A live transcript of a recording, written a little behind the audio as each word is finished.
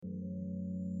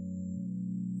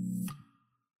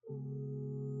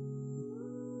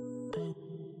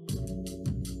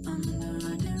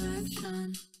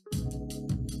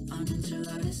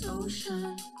this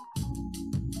ocean,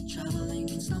 traveling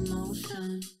in slow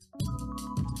motion,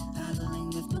 paddling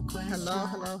with no question. Hello,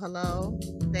 hello, hello.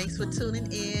 Thanks for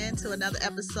tuning in to another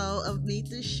episode of Meet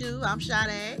the Shoe. I'm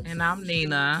Sade. And I'm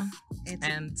Nina. And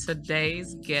And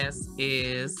today's guest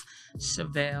is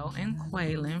Chevelle and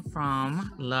Quaylin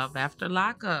from Love After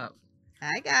Lockup.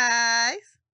 hi, guys.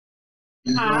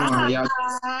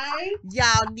 Hi.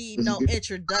 Y'all need no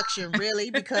introduction, really,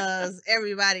 because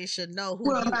everybody should know who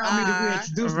Well, you allow me to are.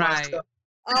 reintroduce Right. myself.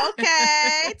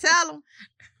 Okay, tell them.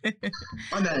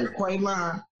 My name is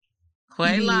Quaylin.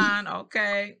 Quaylin,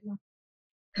 okay.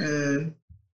 And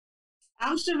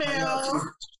I'm Chevelle.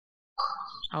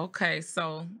 Okay,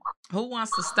 so who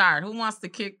wants to start? Who wants to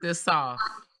kick this off?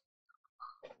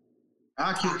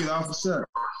 I'll kick it off for sure.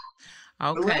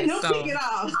 Okay, Let him so kick it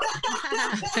off.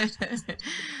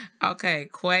 okay,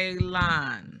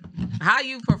 Quaylin. How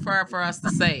you prefer for us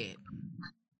to say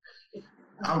it?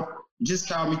 Just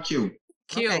call me Q.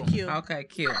 Q. Okay, Q. Okay,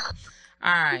 Q. All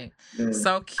right. Yeah.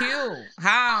 So Q,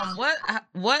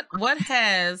 what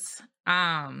has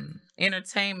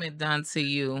entertainment done to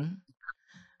you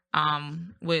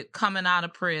with coming out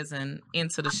of prison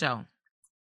into the show?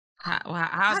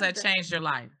 How's that changed your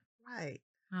life? Right.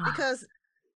 Oh, Because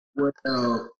Well,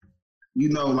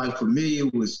 like for me,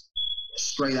 it was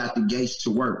straight out the gates to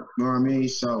work. You know what I mean?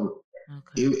 So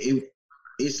okay.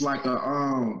 it's like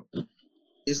a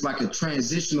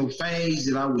transitional phase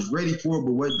that I was ready for,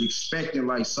 but wasn't expecting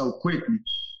like so quickly,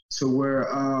 to where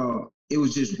it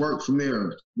was just work from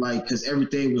there, like because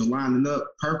everything was lining up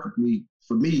perfectly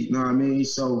for me. You know what I mean?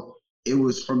 So it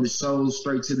was from the show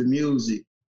straight to the music.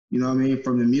 You know what I mean?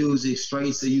 From the music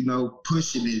straight to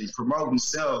pushing it and promoting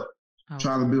self,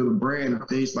 trying to build a brand and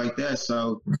things like that.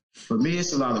 So for me,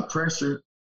 it's a lot of pressure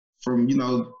from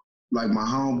like my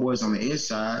homeboys on the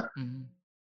inside, Mhm.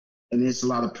 and it's a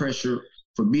lot of pressure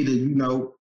for me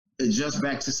to adjust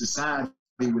back to society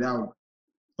without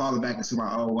falling back into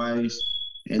my old ways.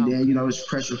 And then it's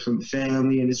pressure from the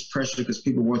family, and it's pressure because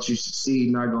people want you to succeed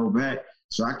and not go back.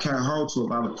 So I kind of hold to a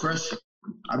lot of pressure.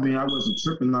 I mean, I wasn't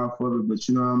tripping off of it, but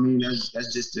you know what I mean? That's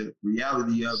just the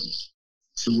reality of it.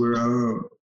 To where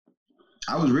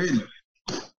I was ready.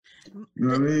 You know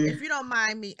what I mean? if you don't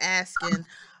mind me asking,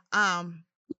 how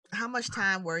much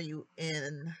time were you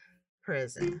in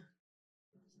prison?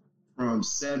 From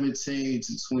 17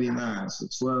 to 29, so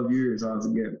 12 years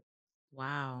altogether.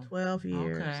 Wow. 12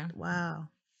 years. Okay. Wow.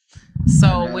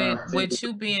 So And, with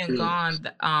you being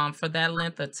gone for that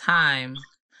length of time,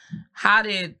 how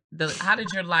did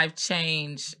your life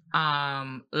change?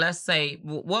 Let's say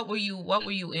what were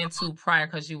you into prior,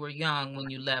 because you were young when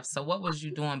you left. So what was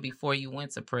you doing before you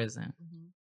went to prison?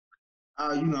 Mhm.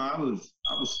 I was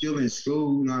still in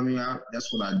school. You know what I mean?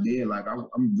 That's what I did. Like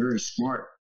I'm very smart,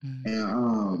 Mhm.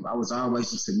 and I was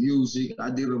always into music. I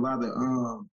did a lot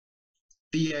of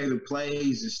theater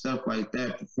plays and stuff like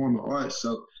that, performing arts.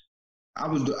 So I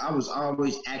was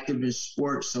always active in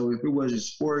sports. So if it wasn't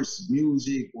sports,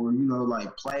 music, or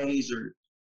like plays or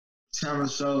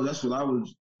talent shows, that's what I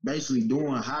was basically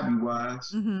doing hobby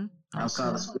wise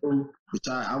outside of school. Which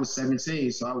I was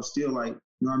 17, so I was still like,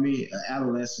 you know what I mean, an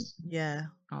adolescent. Yeah.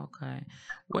 Okay.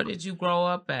 Where did you grow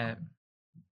up at?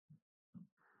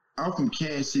 I'm from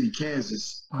Kansas City,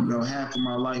 Kansas. Half of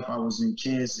my life I was in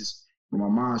Kansas. But my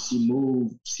mom, she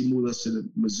moved us to the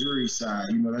Missouri side.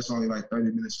 That's only like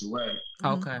 30 minutes away.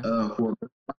 Okay. For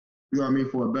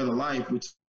for a better life, which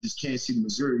is Kansas City,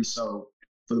 Missouri. So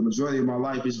for the majority of my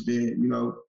life, it's been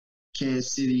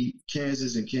Kansas City,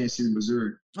 Kansas, and Kansas City,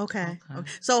 Missouri. Okay. Okay.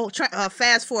 So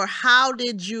fast forward, how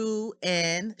did you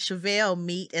and Chevelle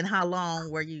meet, and how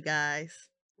long were you guys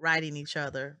writing each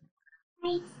other?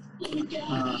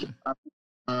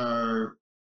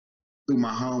 Through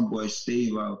my homeboy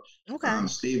Steve-O. Okay.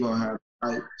 Steve-O had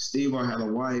a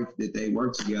wife that they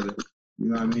worked together. You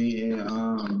know what I mean?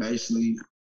 And basically,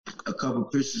 a couple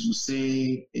pictures were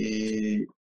seen, and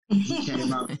he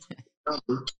came out.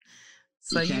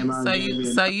 So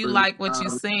you like what you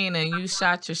seen, and you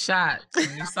shot your shot.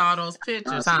 And you saw those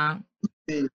pictures, huh?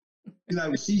 You like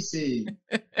what she said. You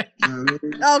know what I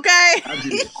mean? Okay.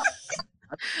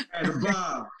 I had a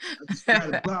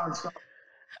bomb.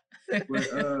 But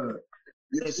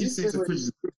yeah, she sent some pictures.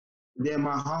 Then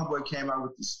my homeboy came out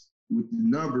with the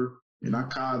number, and I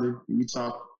called her, and we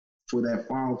talked for that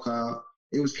phone call.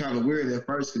 It was kind of weird at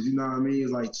first, because you know what I mean.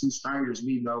 It's like two strangers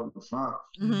meeting over the phone,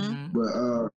 but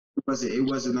it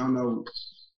wasn't on no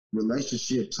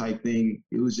relationship type thing.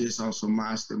 It was just on some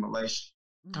mind stimulation.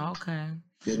 Okay.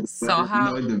 So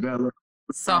it developed.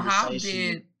 So how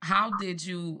did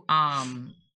you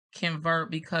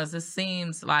convert? Because it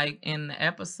seems like in the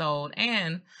episode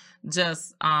and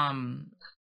just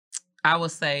I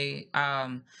would say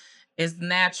it's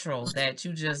natural that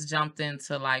you just jumped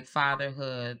into like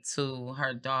fatherhood to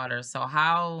her daughter. So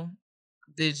how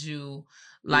did you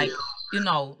Yeah. like,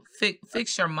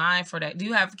 fix your mind for that? Do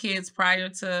you have kids prior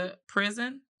to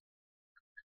prison?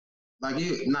 Like I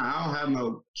don't have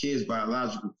no kids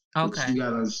biological. But Okay. you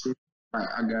gotta understand. Like,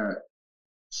 I got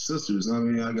sisters. I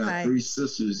mean, I got Right. 3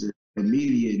 sisters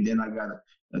immediate, and then I got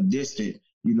a distant.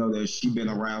 You know that she been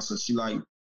around, so she like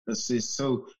assist.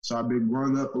 So I've been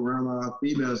growing up around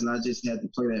females, and I just had to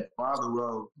play that father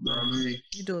role. You know what I mean?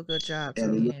 You do a good job At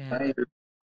a too. young Yeah. age,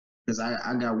 because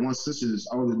I got one sister that's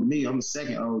older than me. I'm the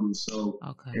second oldest, so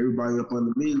Okay. everybody up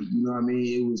under me. You know what I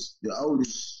mean? It was the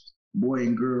oldest boy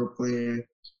and girl playing.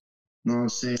 You know what I'm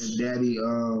saying? Daddy,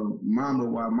 mama,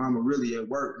 while mama really at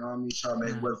work, you know what I mean? Trying to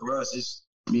make Right. way for us. It's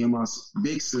me and my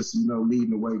big sister, leading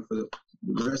the way for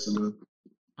the rest of us.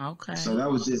 Okay. So that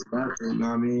was just natural, you know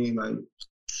what I mean? Like,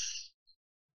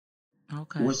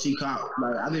 Okay. what she called,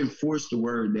 like, I didn't force the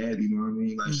word daddy, you know what I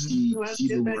mean? Like, Mhm. Let's she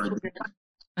get knew back her to daddy.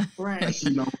 it. Right. Like,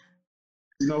 she know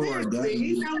who her Seriously, daddy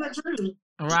he is. telling the truth.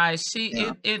 Right.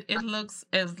 Yeah. It looks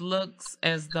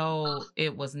as though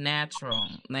it was natural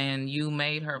and you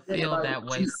made her Yeah, feel like, that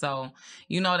way. So,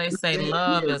 they say yeah,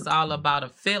 love yeah, is all about a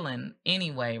feeling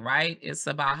anyway, right? It's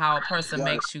about how a person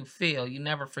right, makes you feel. You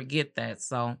never forget that.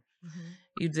 So Mhm.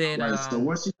 you did right. So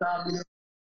when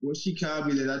she called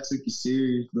me that, I took it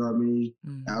serious, you know what I mean?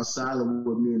 mhm. Outside of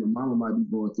what me and the mama might be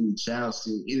going through, the child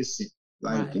still innocent.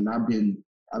 Like, Right. and I've been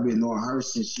knowing her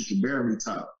since she could barely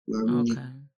talk. You know what I mean? Okay.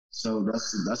 So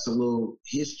that's a little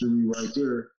history right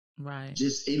there. Right.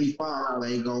 Just any fallout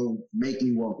ain't gonna make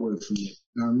me walk away from it. You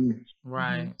know what I mean?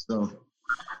 Right. So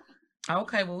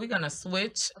Okay, well we're gonna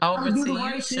switch I'll over do to the you,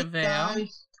 right thing, Chevelle.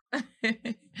 guys.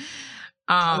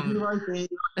 I'll do the um right thing.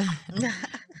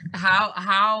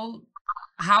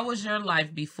 how was your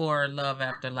life before Love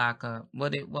After Lockup?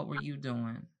 What were you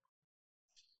doing?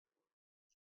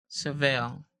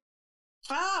 Chevelle.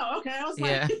 Oh, okay. I was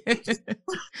Yeah.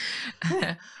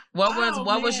 like, What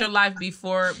was man. your life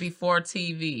before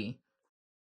TV?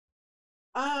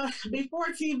 Before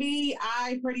TV,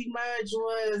 I pretty much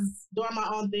was doing my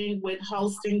own thing with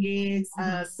hosting gigs,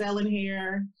 selling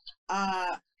hair.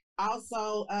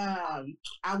 Also,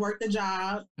 I worked a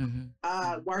job,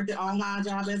 Mm-hmm. worked an online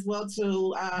job as well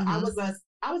too. I was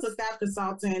a staff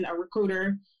consultant, a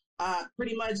recruiter.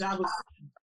 Pretty much, I was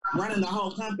running the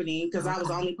whole company because I was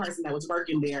the Okay. only person that was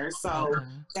working there. So Okay.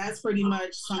 that's pretty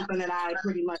much something that I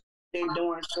pretty much been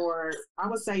doing for, I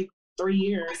would say, 3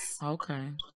 years.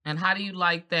 Okay. And how do you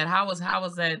like that? How was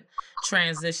that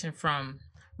transition from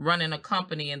running a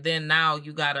company and then now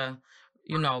you gotta,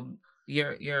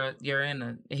 you're in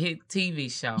a hit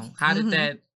TV show. How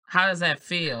does that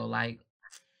feel? Like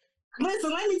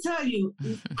Listen, let me tell you,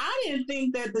 I didn't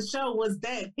think that the show was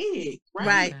that big, right?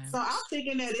 Right. Okay. So I'm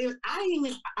thinking that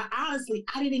honestly,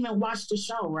 I didn't even watch the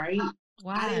show, right?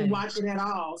 I didn't Why? watch it at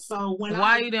all. So when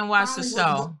Why I you didn't watch the finally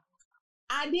show?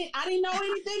 I didn't know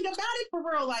anything about it for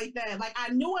real like that. Like I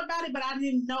knew about it, but I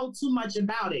didn't know too much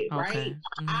about it, right? Okay.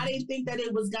 I didn't think that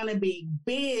it was gonna be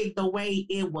big the way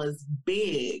it was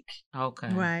big.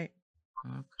 Okay. Right.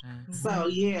 Okay. So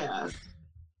yeah.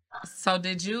 So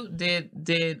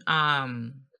did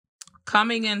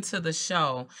coming into the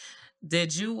show,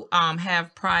 did you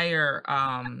have prior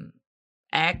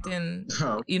acting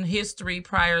in history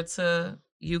prior to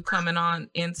you coming on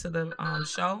into the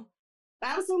show?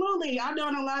 Absolutely. I'm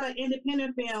doing a lot of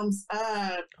independent films.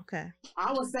 Okay.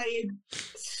 I would say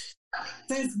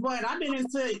since I've been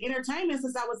into entertainment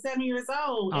since I was 7 years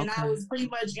old, and I Okay. was pretty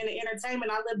much in the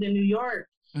entertainment. I lived in New York,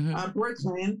 Mhm.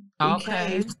 Brooklyn,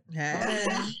 Okay. BK. Yeah.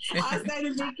 I stayed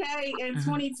in BK in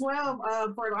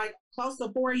 2012 for like close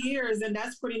to 4 years, and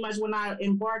that's pretty much when I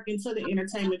embarked into the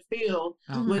entertainment field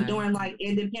with Okay. doing like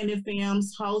independent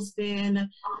films, hosting.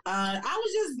 I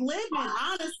was just living,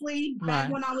 honestly, back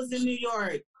Right. when I was in New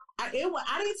York. I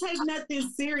didn't take nothing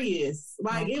serious.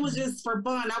 Like it was Okay. just for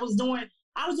fun. I was doing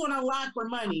a lot for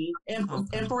money and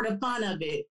Okay. for the fun of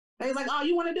it. They was like, "Oh,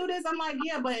 you want to do this?" I'm like,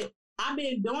 "Yeah," but I've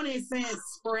been doing it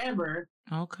since forever.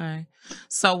 Okay.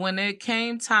 So when it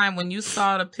came time when you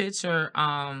saw the picture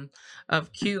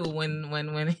of Q when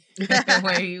when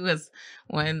he was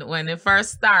when it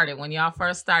first started, when y'all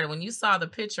first started, when you saw the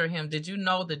picture of him, did you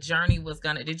know the journey was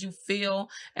did you feel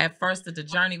at first that the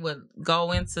journey would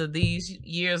go into these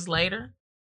years later?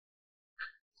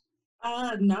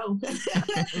 No.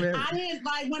 Really? I didn't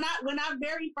like when I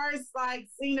very first like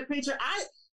seen the picture. I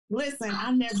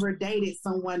never dated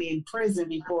someone in prison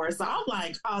before, so I'm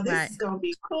like, oh, this Right. is gonna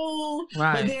be cool. But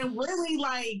Right. then really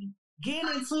like getting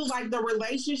into like the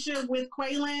relationship with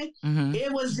Quaylon,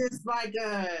 it was just like,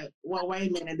 well, wait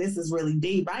a minute, this is really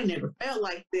deep. I never felt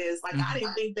like this. Like, I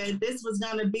didn't think that this was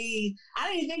gonna be.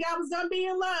 I didn't think I was gonna be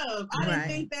in love. I didn't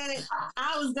think that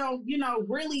I was gonna, you know,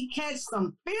 really catch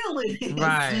some feelings, you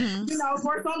know,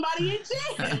 for somebody in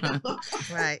jail.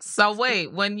 Right. So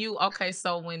wait, when you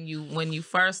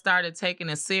first started taking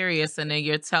it serious, and then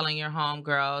you're telling your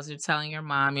homegirls, you're telling your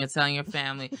mom, you're telling your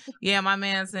family, yeah, my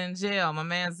man's in jail. My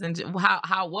man's in jail.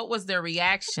 What was their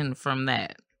reaction from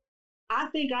that? I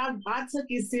think I took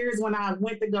it serious when I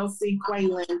went to go see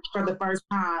Quaylon for the first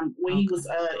time when he was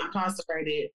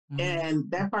incarcerated.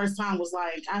 And that first time was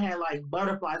like, I had like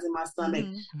butterflies in my stomach.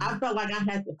 I felt like I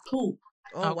had to poop.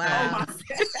 Oh, wow.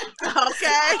 Okay.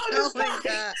 Oh, my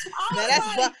God.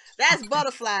 Now that's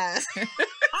butterflies. I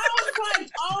was like,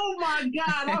 oh, my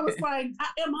God. I was like,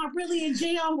 am I really in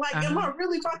jail? Like, am I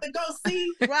really about to go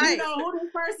see, you know, who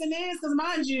this person is? Because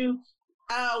mind you,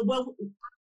 well,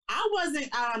 I wasn't,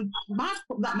 my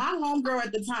homegirl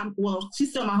at the time, well, she's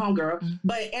still my homegirl,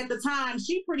 but at the time,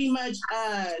 she pretty much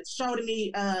showed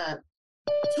me,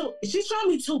 she showed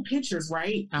me 2 pictures,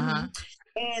 right?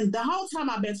 And the whole time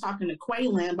I've been talking to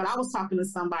Quaylon, but I was talking to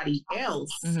somebody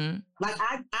else. Like,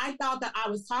 I thought that I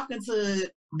was talking to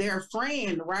their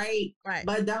friend, right?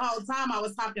 But the whole time I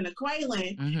was talking to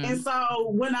Quaylon. And so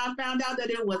when I found out that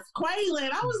it was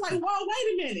Quaylon, I was like, whoa,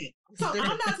 wait a minute. So I'm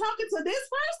not talking to this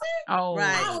person? Oh,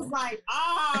 I was like,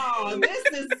 oh, this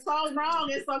is so wrong.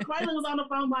 And so Quaylon was on the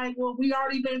phone like, well, we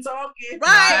already been talking.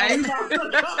 Right. He better tell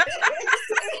the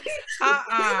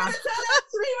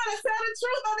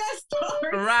truth on that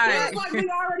story. Right. It's like, we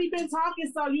already been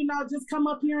talking, so, you know, just come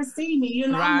up here and see me. You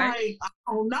know, I'm like,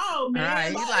 oh, no, man.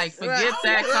 Right. You like, forget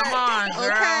that. Come on,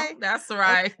 girl. Okay. That's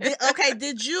right. Okay,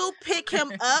 did you pick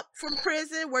him up from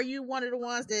prison? Were you one of the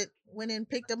ones that went and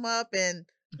picked him up? And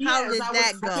how did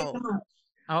that go?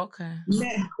 Okay.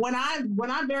 When I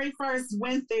very first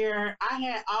went there, I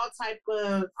had all type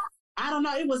of, I don't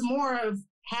know, it was more of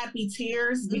happy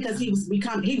tears because he was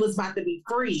about to be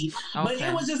free. But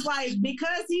it was just like,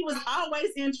 because he was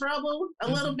always in trouble, a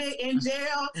little bit in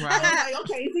jail, I was like,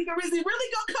 okay, is he really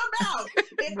gonna come out?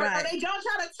 Or they don't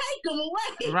try to take him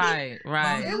away.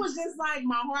 Right. It was just like,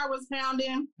 my heart was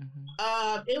pounding.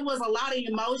 It was a lot of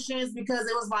emotions because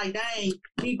it was like, dang,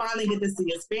 he finally get to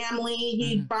see his family.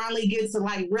 He finally gets to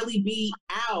like really be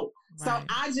out. So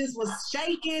I just was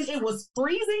shaking. It was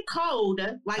freezing cold,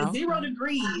 like 0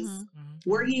 degrees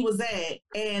where he was at.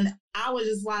 And I was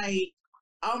just like,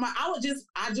 oh my, I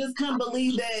just couldn't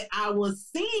believe that I was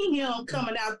seeing him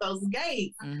coming out those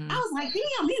gates. I was like,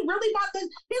 damn, he really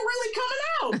coming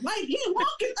out. Like, he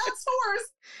walking up towards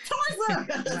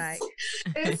us.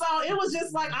 And so it was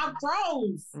just like, I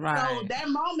froze. So that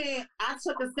moment I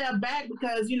took a step back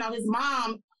because, you know, his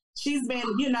mom, she's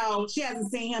been, you know, she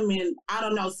hasn't seen him in, I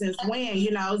don't know, since when,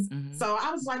 you know. So I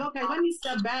was like, okay, let me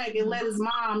step back and let his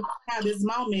mom have this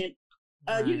moment,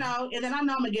 you know, and then I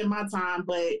know I'm going to get my time.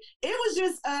 But it was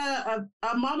just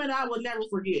a moment I will never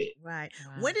forget. Right.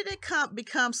 When did it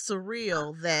become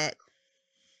surreal that,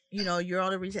 you know, you're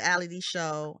on a reality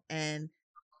show and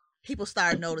people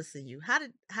started noticing you? How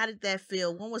did that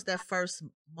feel? When was that first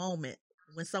moment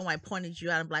when someone pointed you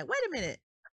out and be like, wait a minute,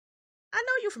 I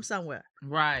know you from somewhere.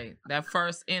 Right. That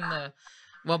first in the,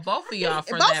 well, both of y'all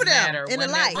for that matter. In when,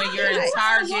 the light. When you're in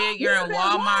Target, you're in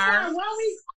Walmart.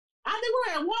 I think we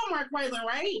were at Walmart, Quaylon,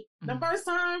 right? The first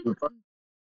time?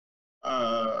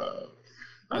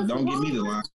 Don't give me the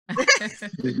line. Was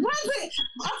it?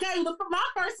 Okay, my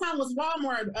first time was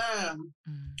Walmart.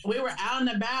 We were out and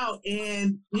about,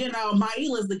 and you know,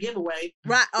 Maila's the giveaway.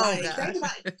 Right. Oh, like, God.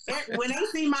 When they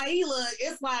see Maila,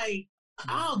 it's like,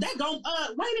 oh, that go.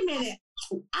 Wait a minute.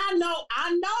 I know.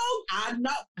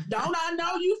 Don't I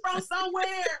know you from somewhere?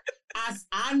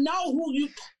 I know who you.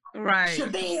 Right.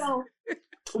 Chevelle.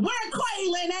 Where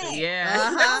Quaylon at?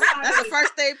 Yeah. That's the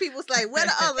first thing people say. Where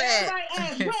the other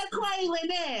at? Where Quaylon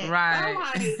at? Right.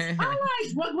 I'm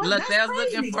like, what, look, they're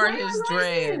crazy. looking for Quaylon his right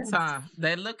dreads, here. huh?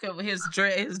 They look at his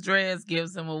dread. His dreads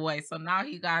gives him away. So now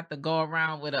he got to go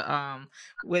around with a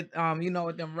you know,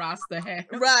 with them Rasta hats.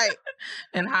 Right.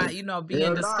 And how, you know, be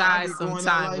in disguise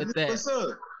sometime with that. What's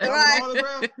up?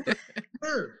 Right.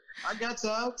 Sure. I got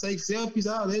y'all. Take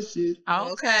selfies, all that shit.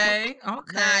 Okay.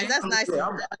 Nice. That's nice.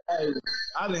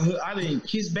 I didn't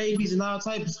kiss babies and all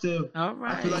type of stuff. All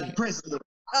right. I feel like the president.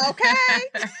 Okay.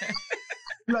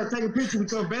 You like take a picture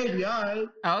with your baby, all right?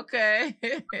 Okay.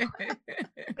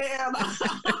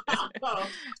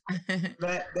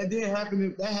 that did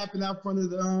happen. That happened out front of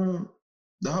the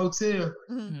hotel.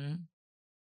 Mm-hmm.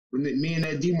 When me and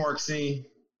that D-Mark scene.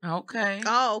 Okay.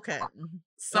 Oh, okay.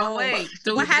 So wait,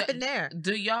 what happened there?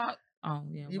 Do y'all? Oh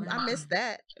yeah, I missed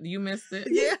that. You missed it?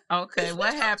 Yeah. Okay,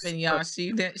 what happened, y'all?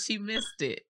 She missed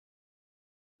it.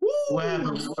 What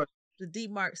happened? The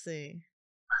D-Mark scene.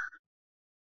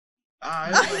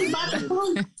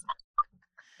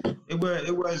 It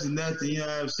wasn't nothing. You know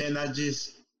what I'm saying?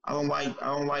 I don't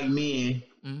like men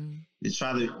that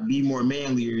try to be more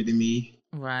manlier than me.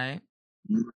 Right.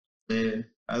 And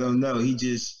I don't know. He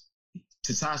just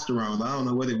testosterone. I don't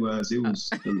know what it was. It was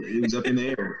up in the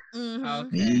air. Mm-hmm.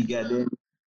 Okay. And he got that.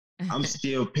 I'm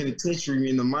still penitentiary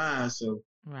in the mind, so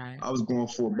right. I was going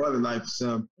for a butter knife or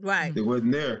something. Right. That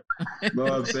wasn't there. You know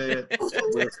what I'm saying?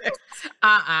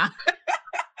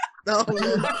 No,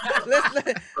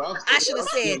 I should have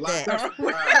said that.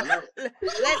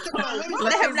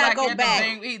 Let him not go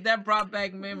back. That brought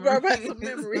back memories. Brought back some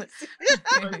memories.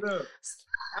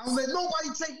 I don't let nobody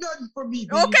take nothing from me.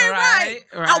 Okay, right.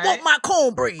 I want my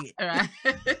cornbread. Right.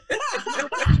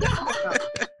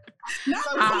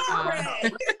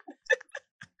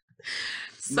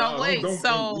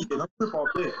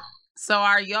 So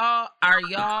are y'all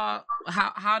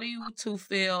how do you two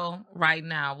feel right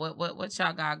now? What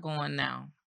y'all got going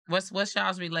now? What's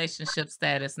y'all's relationship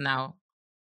status now?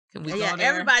 Can we go there?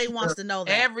 Everybody wants to know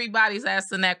that. Everybody's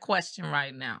asking that question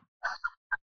right now.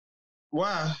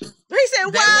 Why? He said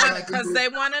why? Because they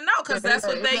want to know, because that's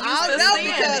what they used to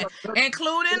seeing,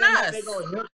 including us.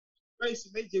 They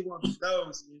just want to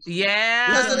know. Yeah.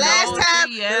 Because the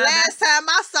last time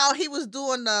I saw he was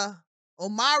doing the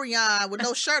Omarion with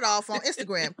no shirt off on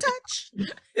Instagram. Touch.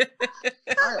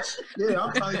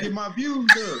 I'm trying to get my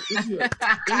views up.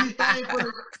 Anything for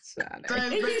the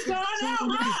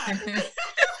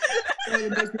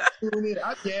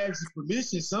I can ask you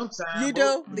permission sometimes. You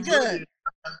do? Good.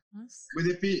 But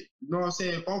if it, you know what I'm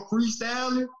saying, if I'm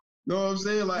freestyling, you know what I'm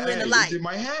saying? Like, you in the light. It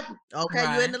might happen. Okay,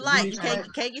 right. You in the light. You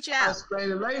can't get you out. I'll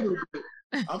explain it later.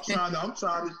 But I'm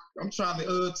trying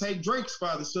to take Drake's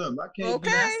spot or something. I can't. Okay.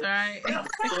 That's right.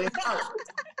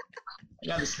 I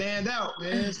gotta stand out,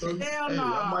 man. So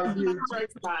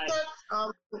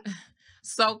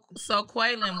So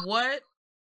Quaylon, what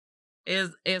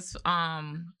is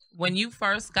when you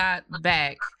first got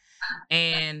back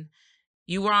and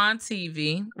you were on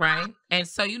TV, right? And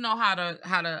so you know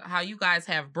how you guys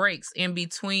have breaks in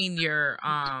between your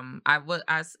I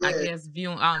guess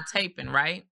viewing taping,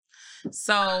 right?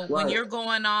 So when you're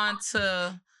going on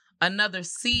to another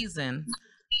season,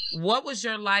 what was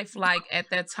your life like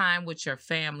at that time with your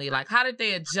family? Like, how did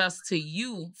they adjust to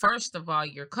you? First of all,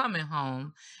 you're coming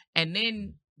home, and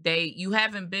then you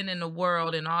haven't been in the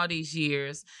world in all these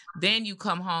years. Then you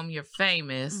come home, you're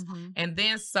famous, and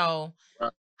then so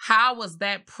how was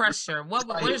that pressure? Where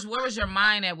was your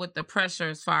mind at with the pressure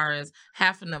as far as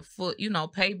having to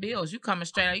pay bills? You coming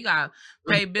straight out, you gotta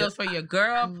pay bills for your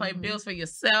girl, pay bills for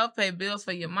yourself, pay bills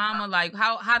for your mama. Like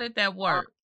how did that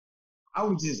work? I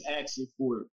was just asking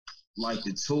for like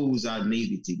the tools I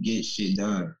needed to get shit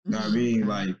done. You know what I mean?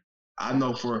 Like I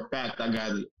know for a fact I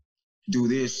gotta do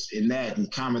this and that and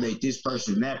accommodate this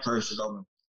person and that person on the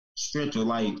strength of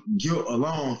like guilt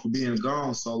alone for being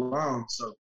gone so long.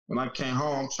 So when I came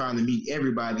home, I'm trying to meet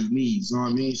everybody's needs, you know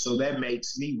what I mean? So that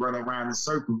makes me run around in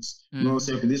circles, you know what I'm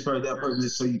saying, for this person, that person.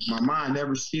 So my mind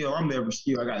never still, I'm never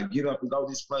still. I got to get up and go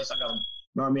this place. I got to, you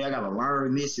know what I mean? I got to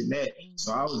learn this and that.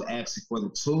 So I was asking for the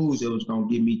tools that was going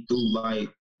to get me through, like,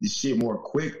 this shit more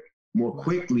quickly,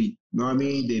 you know what I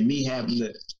mean, than me having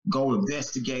to go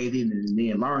investigate it and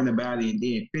then learn about it and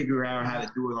then figure out how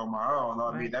to do it on my own, you know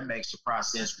what I mean? That makes the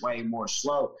process way more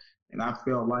slow. And I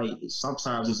felt like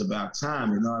sometimes it's about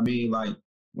time, you know what I mean? Like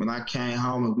when I came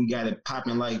home and we got it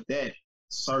popping like that,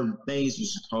 certain things were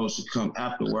supposed to come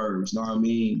afterwards, you know what I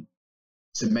mean?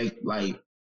 To make like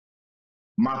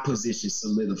my position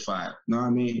solidified, you know what I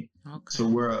mean? Okay. To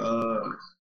where,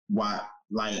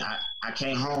 I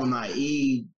came home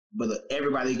naive, but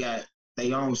everybody got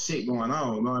their own shit going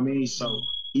on, you know what I mean? So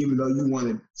even though you want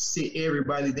to sit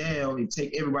everybody down and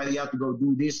take everybody out to go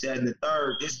do this, that, and the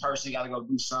third, this person got to go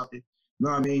do something. You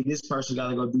know what I mean? This person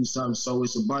got to go do something. So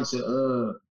it's a bunch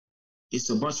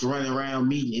of running around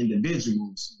meeting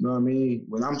individuals. You know what I mean?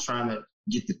 When I'm trying to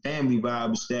get the family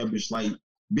vibe established, like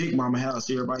Big Mama house,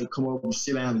 everybody come over and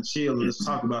sit down and chill and let's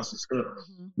talk about some stuff.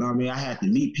 You know what I mean? I had to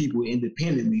meet people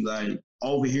independently, like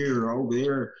over here or over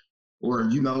there. Or,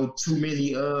 too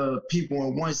many people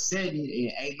in one setting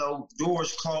and ain't no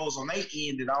doors closed on their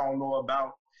end that I don't know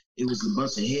about. It was a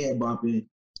bunch of head bumping, you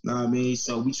know what I mean?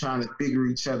 So we trying to figure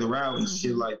each other out and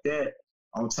shit like that,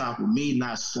 on top of me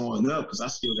not slowing up because I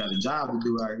still got a job to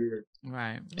do out here.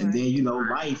 Right. And then,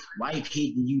 life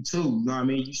hitting you too, you know what I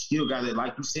mean? You still got to,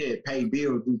 like you said, pay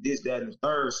bills, do this, that, and the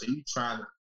third. So you trying to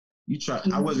You try.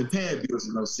 I wasn't paying bills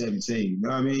when I was 17. You know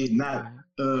what I mean? Not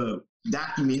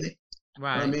documented.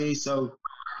 Right. You know what I mean? So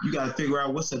you got to figure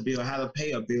out what's a bill, how to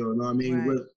pay a bill. You know what I mean? Right.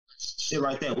 What shit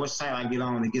like that. What site I get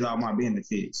on to get all my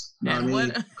benefits? You know And what I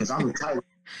mean? Because I'm entitled.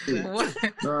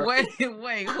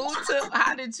 Wait,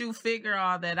 how did you figure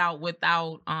all that out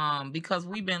without because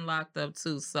we've been locked up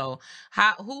too, so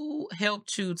who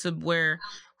helped you to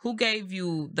who gave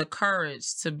you the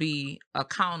courage to be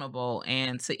accountable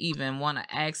and to even want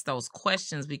to ask those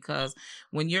questions? Because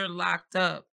when you're locked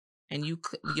up and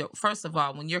first of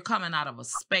all, when you're coming out of a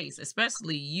space,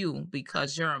 especially you,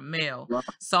 because you're a male,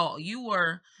 so you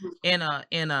were in a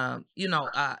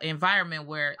environment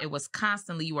where you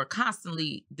were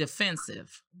constantly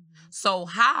defensive. So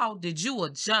how did you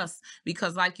adjust?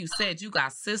 Because like you said, you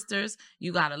got sisters,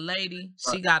 you got a lady,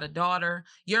 she got a daughter,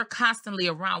 you're constantly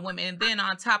around women. And then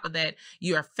on top of that,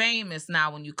 you're famous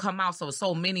now when you come out.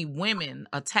 So many women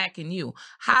attacking you.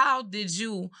 How did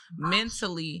you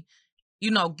mentally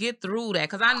get through that?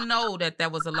 Because I know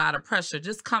that was a lot of pressure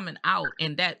just coming out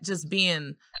and that just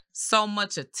being so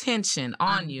much attention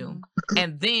on you.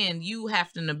 And then you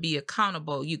having to be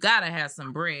accountable. You got to have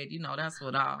some bread. That's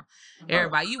what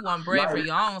everybody, you want bread for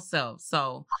your own self.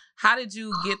 So how did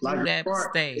you get through that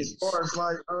stage?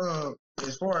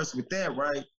 As far as with that,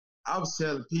 right, I was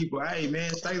telling people, hey, man,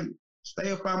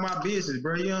 stay up on my business,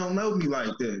 bro. You don't know me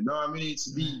like that. You know what I mean?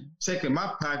 To be checking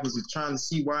my pockets and trying to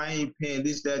see why I ain't paying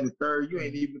this, that, and the third. You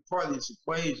ain't even part of this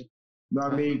equation. You know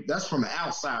what I mean? That's from the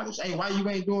outsiders. Hey, why you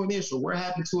ain't doing this? Or what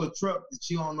happened to a truck that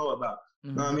you don't know about?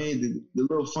 You know what I mean? The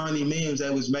little funny memes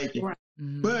that was making.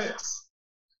 But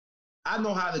I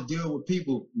know how to deal with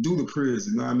people through the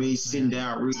prison. You know what I mean? Sitting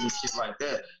down, reading shit like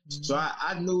that. So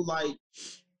I knew, like,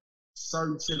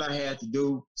 certain shit I had to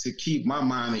do to keep my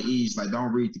mind at ease, like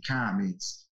don't read the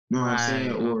comments. You know what I'm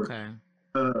saying?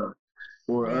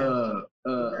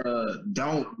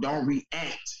 Don't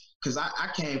react. Cause I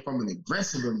came from an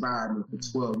aggressive environment for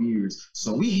 12 years.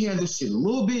 So we handle shit a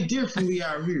little bit differently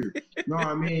out here. You know what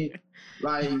I mean?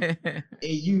 Like, and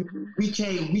we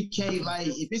can't like,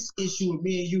 if it's an issue with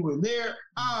me and you in there,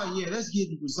 let's get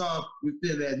it resolved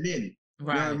within that minute.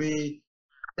 Right. You know what I mean?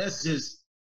 That's just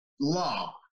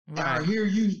law. Right. I hear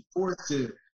you forced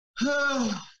to,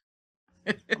 I'm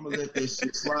gonna let this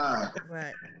shit slide.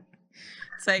 Right.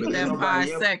 Take that 5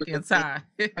 seconds time.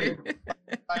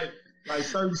 Like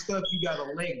certain stuff you gotta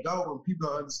let go, and people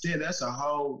don't understand that's a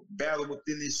whole battle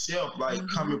within itself. Like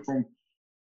coming from,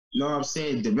 you know what I'm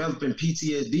saying, developing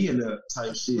PTSD and that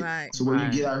type shit. Right. So when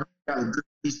you get out here, you gotta get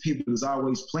these people that's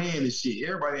always playing this shit.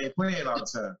 Everybody ain't playing all the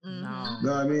time. No. You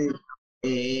know what I mean?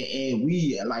 And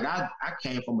we, like, I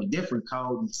came from a different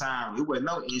code and time. It wasn't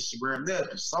no Instagram there.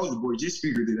 Soulja Boy just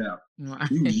figured it out. Right.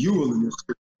 He was yuling this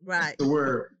shit. Right. So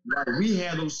where, like, we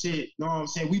handle shit, you know what I'm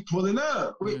saying? We pulling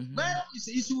up. Man, it's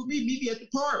an issue with me. Meet me at the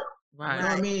park. Right. You know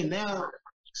what I mean? Now,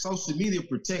 social media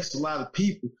protects a lot of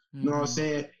people, you know what I'm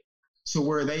saying? To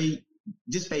where they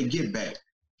get back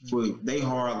for they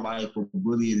hard life or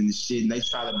bullying and shit. And they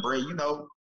try to bring,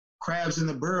 crabs in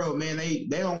the barrel, man. They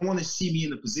don't want to see me in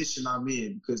the position I'm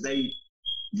in because they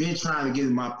been trying to get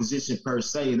in my position per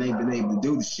se and ain't been able to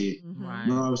do the shit. Right.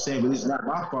 You know what I'm saying? But it's not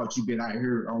my fault you been out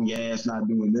here on your ass not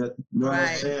doing nothing. You know what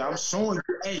I'm saying? I'm showing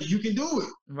you, hey, you can do it.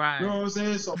 Right. You know what I'm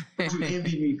saying? So why would you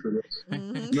envy me for that?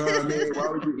 You know what I mean? Why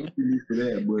would you envy me for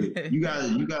that? But you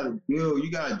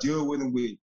gotta deal with them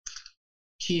with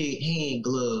kid hand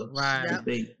gloves. Right. Yep.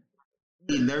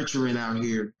 They nurturing out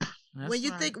here. When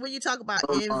you talk about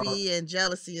envy and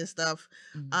jealousy and stuff,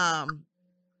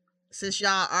 since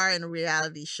y'all are in a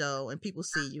reality show and people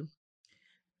see you,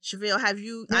 Chevelle, have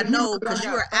you? I know because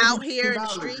you are out here in the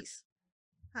streets,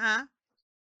 huh?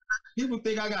 People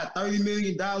think I got $30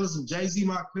 million and Jay-Z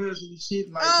my cousin and shit.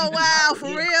 Like, oh wow, for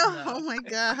real? No. Oh my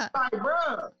god! Like,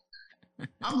 bro,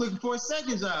 I'm looking for a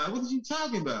second job. What are you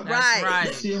talking about? Right.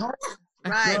 That shit hard.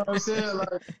 Right. You know what I'm saying? Like,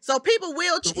 so people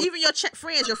will, even your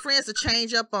friends will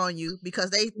change up on you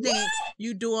because they think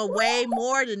you doing way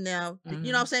more than them. You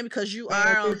know what I'm saying? Because you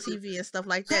are on TV and stuff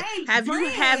like that. Have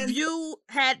you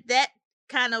had that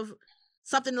kind of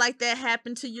something like that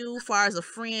happen to you, as far as a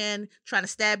friend trying to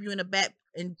stab you in the back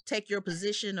and take your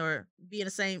position or be in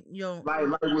the same,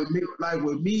 like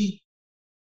with me,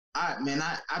 I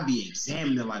be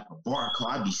examining like a barcode.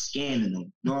 I be scanning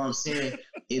them. You know what I'm saying?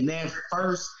 And that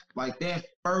first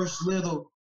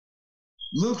little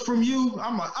look from you,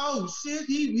 I'm like, oh shit,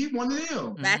 he one of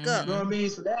them. Back up. You know what I mean?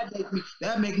 So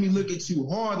that make me look at you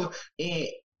harder, and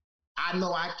I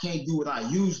know I can't do what I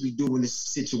usually do in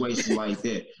this situation like that.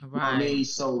 Right. You know what I mean?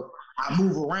 So I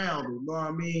move around them. You know what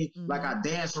I mean? Like I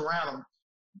dance around them.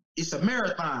 It's a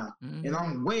marathon, and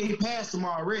I'm way past them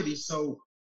already. So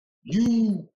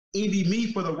you envy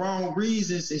me for the wrong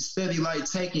reasons instead of like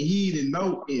taking heed and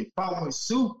note and following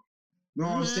suit. You know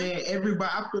what I'm saying?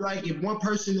 Everybody, I feel like if one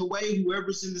person away,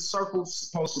 whoever's in the circle is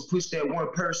supposed to push that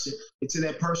one person until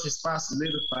that person's spot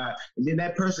solidified. And then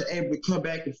that person able to come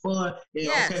back and fun. And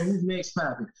okay, who's next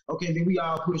popping? Okay, then we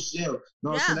all push them. You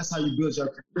know what I'm saying? That's how you build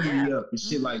your community up and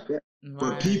shit like that.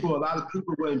 But people, a lot of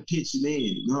people wasn't pitching in.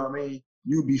 You know what I mean?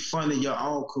 You'll be funding your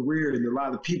own career, and a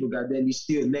lot of people got that be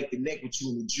still neck and neck with you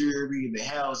in the jury and the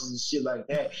houses and shit like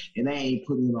that, and they ain't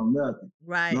putting on nothing.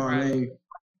 Right. You know what I mean?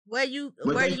 Where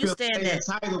do you stand at?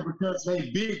 Title because they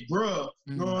big bruh,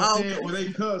 you know what I'm saying? Or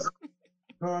they cousin. You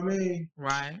know what I mean?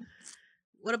 Right.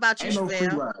 What about you,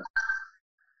 Chevelle?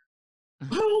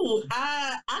 Ooh,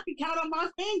 I can count on my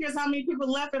fingers how many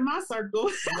people left in my circle.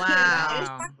 Wow. It's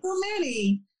not so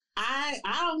many. I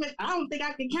don't think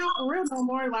I can count for real no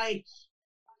more. Like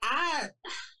I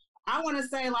want to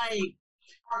say, like,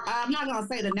 I'm not gonna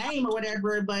say the name or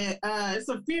whatever, but it's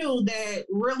a few that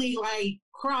really like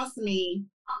crossed me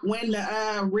when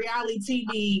the reality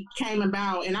TV came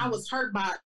about, and I was hurt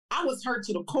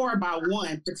to the core by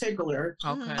one particular.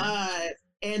 Okay.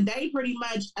 And they pretty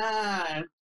much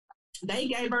they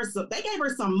gave her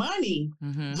some money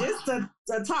just to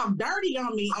talk dirty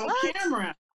on me on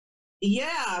camera.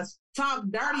 Yeah, talk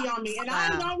dirty on me, and I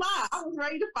ain't gonna lie, I was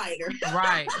ready to fight her.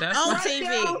 Right, that's on right. TV.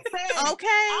 Okay.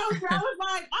 I was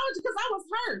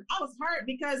hurt. I was hurt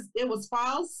because it was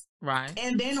false. Right.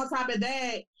 And then on top of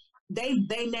that,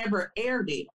 they never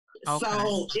aired it. Okay.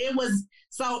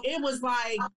 So it was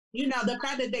like, you know, the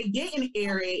fact that they didn't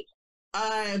air it,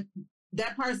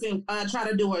 that person tried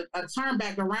to do a turn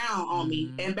back around on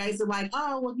me and basically like,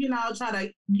 oh, well, you know, try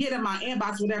to get in my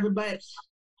inbox, whatever. But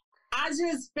I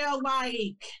just felt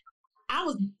like I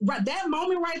was right that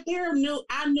moment right there.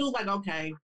 I knew like,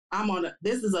 okay,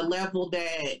 this is a level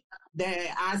that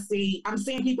I see. I'm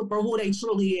seeing people for who they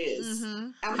truly is.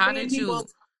 How did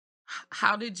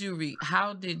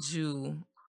you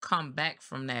come back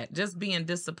from that? Just being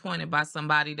disappointed by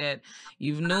somebody that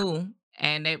you knew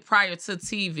and they prior to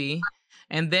TV,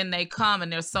 and then they come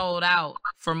and they're sold out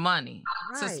for money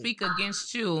to speak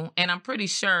against you. And I'm pretty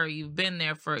sure you've been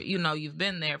there for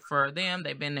them.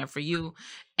 They've been there for you.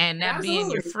 And that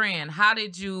being your friend, how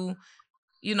did you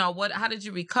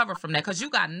recover from that? Because you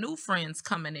got new friends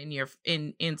coming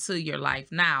into your life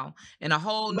now in a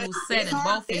whole new setting,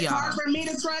 both of y'all. It's hard for me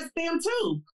to trust them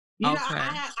too. You know,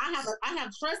 I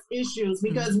have trust issues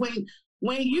because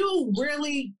when you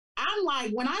really, I'm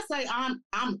like, when I say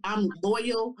I'm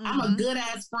loyal, I'm a good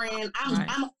ass friend.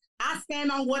 I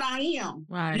stand on what I am.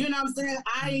 Right. You know what I'm saying?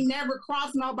 I ain't never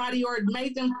crossed nobody or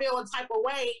made them feel a type of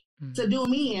way to do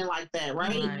me in like that,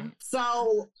 right?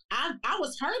 So I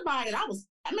was hurt by it. I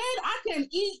couldn't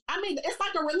eat. I mean, it's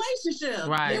like a relationship.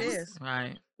 Right. It is.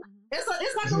 Right. It's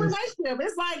like a relationship.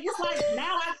 It's like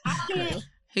now I can't.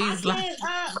 He's like,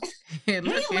 he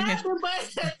laughing,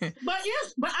 but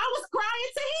I was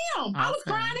crying to him. I was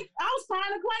crying to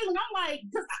Quaylen. I'm like,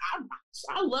 cause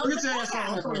I love the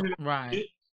guy. Right.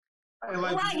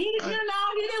 Right. He didn't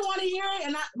want to hear it,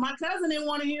 and my cousin didn't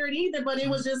want to hear it either. But it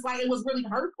was just like, it was really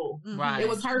hurtful. Right. It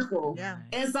was hurtful. Yeah.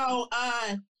 And so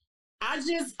I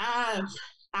just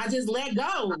let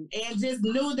go and just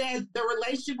knew that the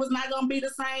relationship was not going to be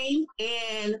the same.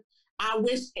 And I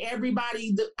wish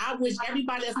everybody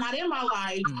that's not in my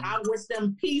life, I wish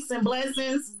them peace and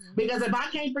blessings, because if I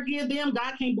can't forgive them,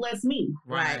 God can't bless me.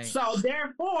 Right. So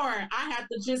therefore, I have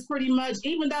to just pretty much,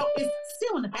 even though it's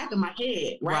still in the back of my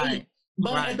head, right?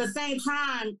 But at the same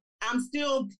time, I'm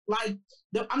still like,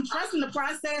 I'm trusting the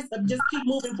process of just keep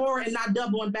moving forward and not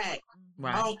doubling back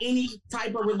on any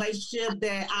type of relationship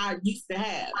that I used to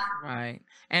have. Right.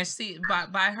 And see,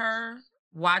 by her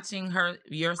watching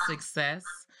your success,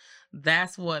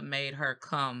 that's what made her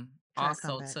come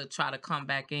to try to come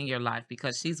back in your life,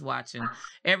 because she's watching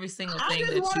every single thing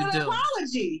that you do. I just want an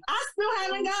apology. I still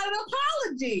haven't got an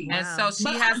apology. And so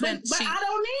she hasn't. But I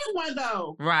don't need one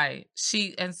though. Right.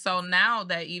 And so now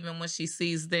that even when she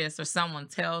sees this or someone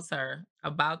tells her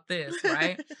about this,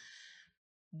 right?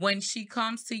 When she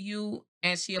comes to you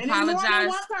and she apologizes, more than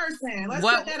one person. Let's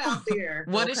put that out there.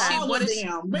 What is she? What is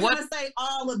them? We're gonna say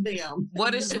all of them.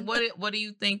 What is she? What do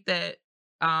you think that?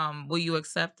 Will you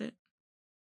accept it?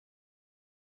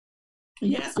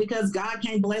 Yes, because God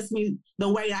can't bless me the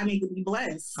way I need to be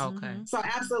blessed. Okay. So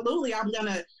absolutely, I'm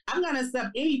gonna accept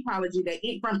any apology that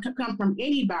come from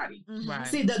anybody. Right.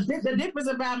 See, the difference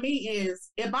about me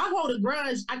is if I hold a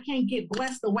grudge, I can't get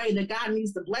blessed the way that God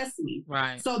needs to bless me.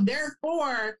 Right. So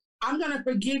therefore, I'm gonna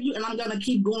forgive you and I'm gonna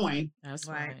keep going. That's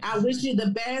right. I wish you the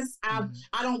best. I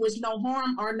don't wish no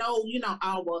harm or no,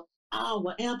 oh,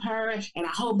 well, help her, and I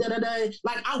hope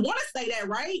like I want to say that,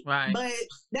 right? Right. But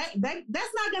that's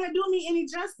not gonna do me any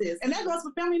justice, and that goes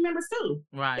for family members too.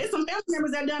 Right. There's some family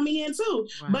members that done me in too,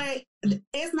 Right. but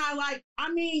it's not like,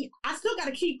 I mean, I still got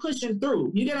to keep pushing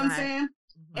through. You get what I'm saying?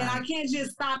 And I can't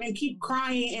just stop and keep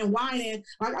crying and whining.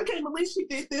 Like, I can't believe she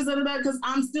did this and that, because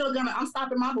I'm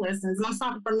stopping my blessings, and I'm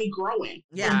stopping from me growing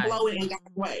and blowing in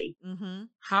God's way. Mm-hmm.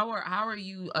 How are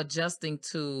you adjusting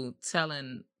to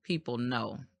telling people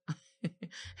no?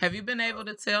 Have you been able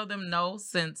to tell them no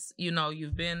since, you know,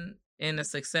 you've been in a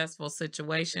successful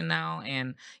situation now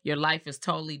and your life is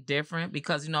totally different?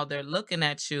 Because, you know, they're looking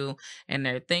at you and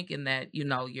they're thinking that, you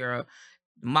know, you're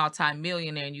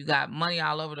multi-millionaire and you got money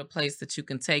all over the place that you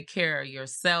can take care of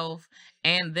yourself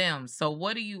and them. So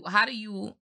how do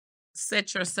you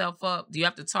set yourself up? Do you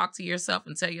have to talk to yourself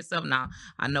and tell yourself, now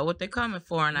I know what they're coming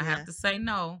for and I have to say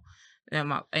no?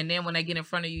 And then when they get in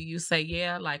front of you, you say,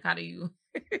 yeah, like, how do you,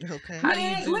 okay. How do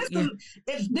you do? Listen,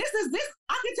 if this is this,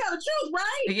 I can tell the truth,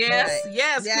 right? Yes,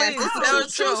 yes, please tell the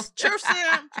truth.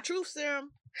 Truth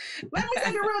serum. Let me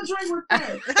take a real drink real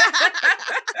quick.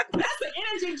 That's an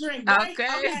energy drink, right?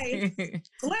 Okay.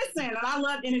 Listen, and I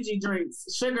love energy drinks,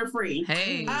 sugar free.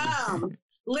 Hey.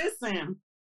 Listen,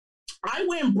 I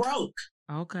went broke.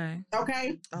 Okay.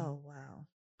 Okay. Oh wow.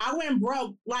 I went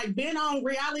broke. Like, been on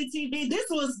reality TV. This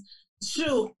was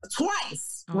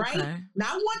twice, right?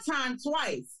 Not one time,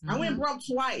 twice. I went broke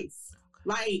twice.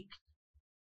 Like,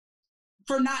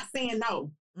 for not saying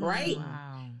no, right? Wow.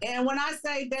 And when I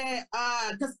say that,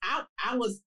 because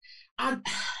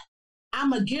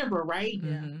I'm a giver, right?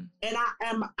 Mm-hmm. And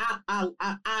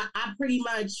I pretty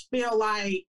much feel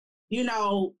like, you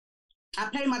know, I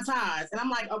pay my tithes, and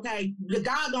I'm like, okay,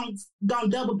 God gonna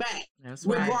double back,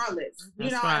 regardless,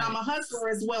 you know. And I'm a hustler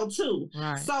as well too.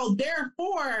 Right. So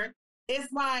therefore,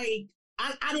 it's like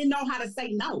I didn't know how to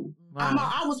say no. Right.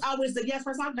 I was always the yes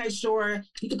person. Okay, sure,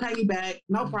 you can pay me back,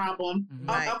 no problem.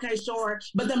 Right. Okay, sure.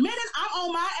 But the minute I'm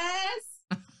on my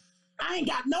ass, I ain't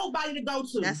got nobody to go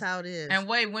to. That's how it is. And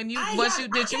wait, did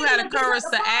you have the courage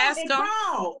to ask them?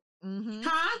 Mm-hmm.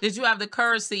 Huh? Did you have the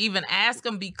courage to even ask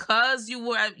them, because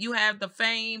you have the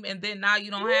fame and then now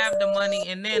you don't have the money,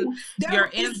 and then your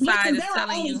inside is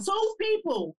telling you two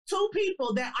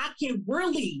people that I can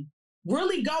really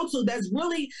go to, that's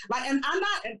really like, and I'm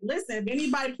not, listen, if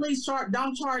anybody please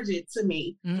don't charge it to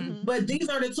me. Mm-hmm. But these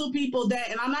are the two people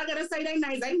that, and I'm not gonna say their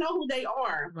names, they know who they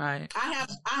are. Right. I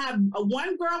have a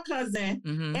one girl cousin,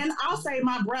 and I'll say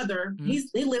my brother, he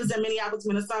lives in Minneapolis,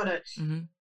 Minnesota.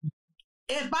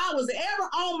 If I was ever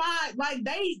on my, like,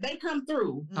 they come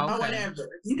through or whatever.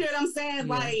 You get what I'm saying? Yes.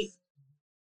 Like,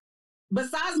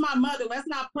 besides my mother, let's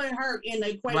not put her in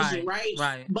the equation, right?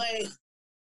 Right. But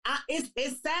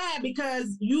it's sad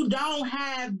because you don't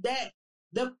have that.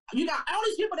 You got all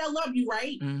these people that love you,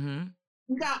 right? Mm-hmm.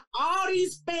 You got all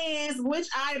these fans, which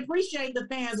I appreciate the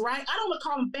fans, right? I don't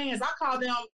call them fans. I call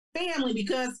them family,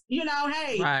 because, you know,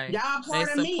 hey, y'all part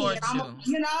of me.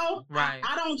 You know, I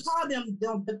don't call them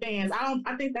the fans.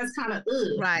 I think that's kind of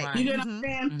right. You get what I'm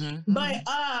saying? But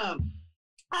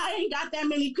I ain't got that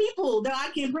many people that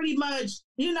I can pretty much,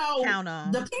 you know,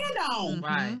 depend on.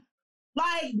 Right.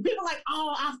 Like, people like,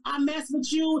 oh, I mess with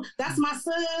you. That's my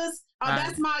sis. Oh,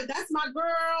 that's my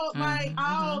girl. Like,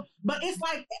 oh, but it's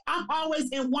like I'm always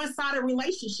in one-sided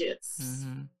relationships.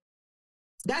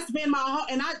 That's been my whole,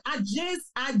 and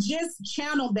I just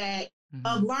channeled that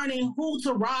of learning who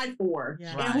to ride for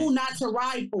and who not to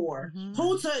ride for,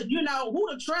 who to, you know, who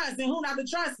to trust and who not to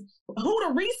trust, who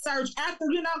to research after,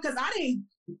 you know, because I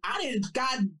didn't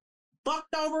got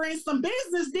fucked over in some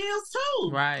business deals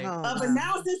too, right? Of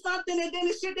announcing something and then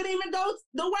the shit didn't even go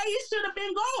the way it should have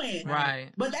been going, right?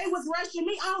 But they was rushing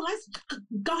me. Oh, let's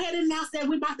go ahead and announce that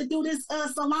we're about to do this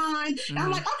salon. And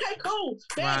I'm like, okay, cool.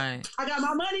 Right. I got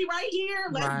my money right here.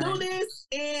 Let's do this.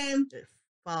 And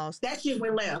that shit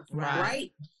went left,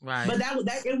 right? But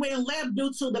that it went left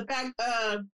due to the fact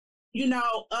of, you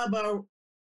know, of a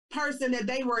person that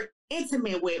they were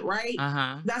intimate with, right?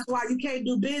 That's why you can't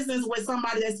do business with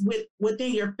somebody that's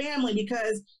within your family,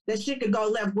 because that shit could go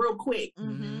left real quick.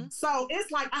 So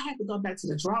it's like I had to go back to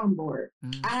the drawing board.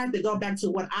 I had to go back to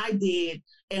what I did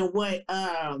and what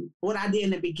I did in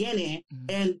the beginning,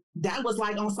 and that was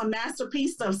like on some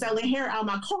masterpiece stuff, selling hair out of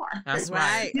my car. That's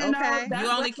right. You know, you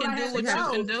only can do what you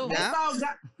can do. Yeah.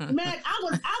 So, man,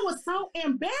 I was so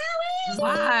embarrassed.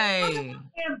 Why?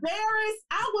 Embarrassed.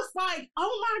 I was like,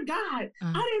 oh my God,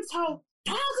 I didn't tell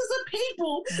thousands of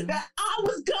people that I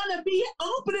was gonna be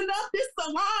opening up this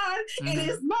salon and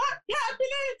it's not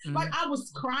happening. Like, I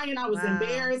was crying, I was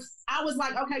embarrassed. I was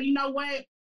like, okay, you know what?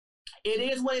 It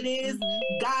is what it is.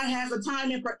 God has a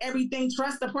timing for everything.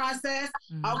 Trust the process.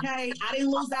 Okay, I didn't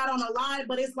lose out on a lot,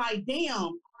 but it's like,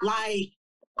 damn, like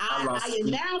I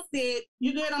announced it.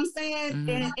 You get what I'm saying?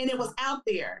 And it was out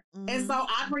there. And so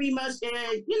I pretty much, you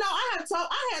know, I had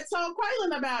told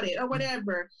Quaylon about it or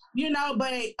whatever, you know,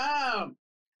 but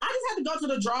I just had to go to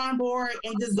the drawing board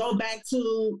and just go back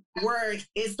to where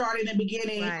it started in the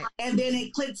beginning. Right. And then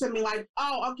it clicked to me like,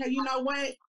 oh, okay, you know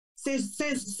what? Since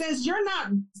you're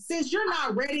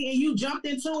not ready and you jumped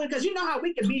into it, because you know how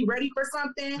we can be ready for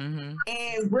something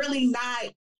and really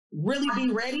not really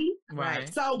be ready.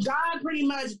 Right. So God pretty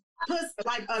much puts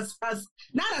like a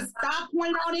not a stop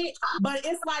point on it, but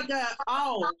it's like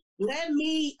let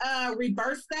me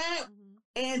reverse that.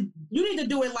 And you need to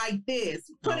do it like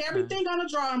this. Put everything on the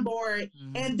drawing board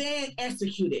and then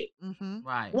execute it.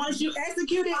 Right. Once you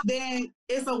execute it, then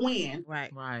it's a win.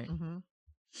 Right. Right.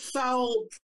 So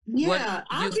yeah,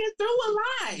 I've been through a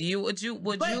lot.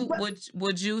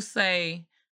 Would you say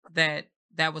that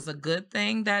was a good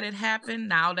thing that it happened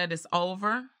now that it's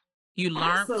over? You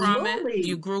learned from it.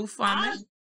 You grew from it.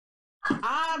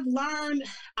 I've learned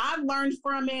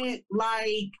from it.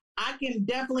 Like I can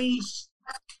definitely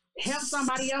help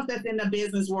somebody else that's in the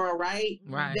business world, right?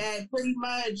 Right. That pretty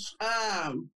much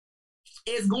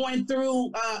is going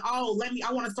through, I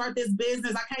want to start this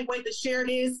business. I can't wait to share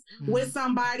this with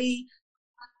somebody.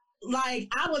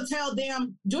 Like I would tell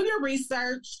them, do your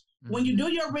research. When you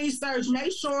do your research,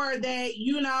 make sure that,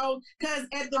 you know, because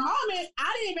at the moment,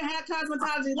 I didn't even have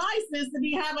cosmetology license to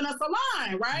be having a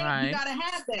salon, right? You got to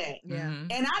have that. Yeah.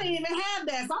 And I didn't even have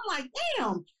that. So I'm like,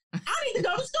 damn, I need to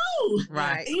go to school.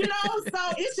 Right. You know, so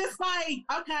it's just like,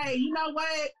 okay, you know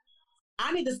what?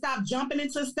 I need to stop jumping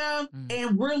into stuff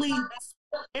and really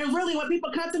when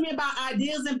people come to me about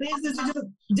ideas in business,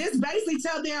 just basically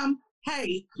tell them,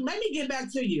 hey, let me get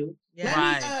back to you.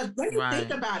 Yeah. Let me think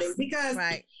about it, because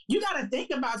you got to think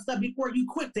about stuff before you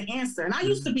quick to answer. And I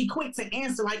used to be quick to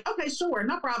answer, like, okay, sure,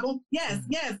 no problem. Yes.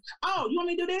 Oh, you want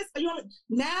me to do this?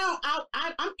 Now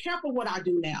I'm careful what I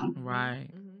do now. Right.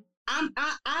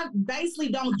 I basically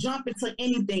don't jump into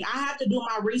anything. I have to do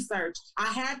my research. I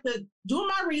have to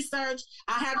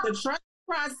trust the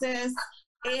process.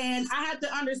 And I have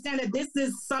to understand that this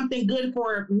is something good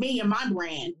for me and my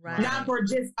brand, not for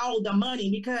just, the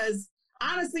money. Because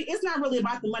honestly, it's not really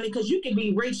about the money, because you can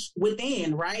be rich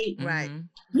within, right? Right.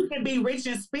 You can be rich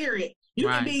in spirit. You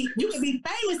can be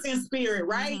famous in spirit,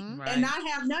 right? And not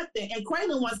have nothing. And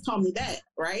Quaylon once told me that,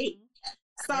 right?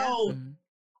 So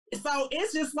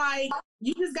it's just like,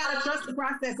 you just gotta trust the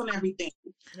process on everything.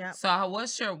 Yeah. So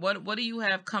what do you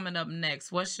have coming up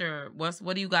next? What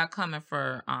do you got coming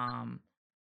for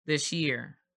this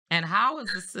year? And how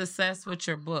is the success with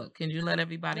your book? Can you let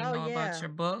everybody know about your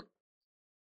book?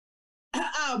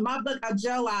 My book,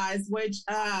 Gel Eyes, which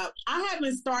I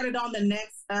haven't started on the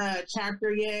next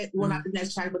chapter yet. Well, not the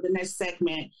next chapter, but the next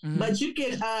segment. But you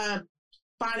can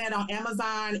find that on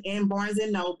Amazon and Barnes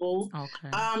and Noble. Okay.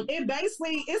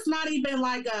 It's not even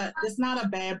like it's not a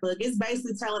bad book. It's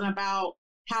basically telling about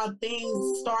how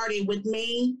things started with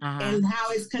me and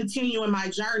how it's continuing my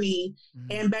journey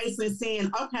and basically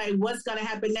saying, okay, what's going to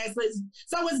happen next?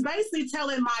 So it's basically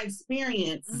telling my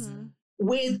experience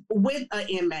with an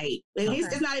inmate. And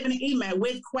it's not even an inmate,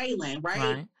 with Quaylon,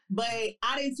 right? But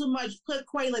I didn't too much put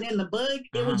Quaylon in the book.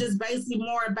 It was just basically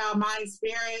more about my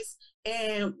experience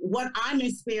and what I'm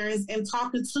experiencing and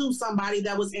talking to somebody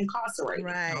that was incarcerated.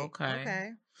 Right.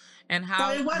 Okay. And how?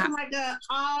 So it wasn't like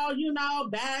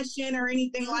bashing or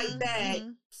anything like that.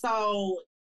 So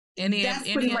any of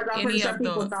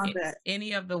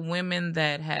the women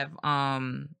that have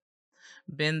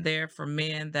been there for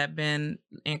men that been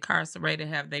incarcerated,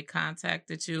 have they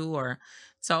contacted you or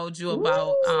told you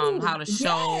about how the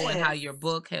show and how your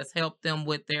book has helped them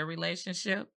with their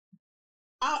relationship?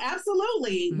 Oh,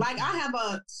 absolutely. Like I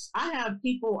have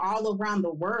people all around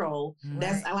the world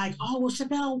that's like, oh, well,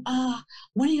 Chappelle,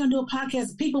 when are you gonna do a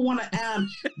podcast? People want to,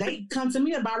 they come to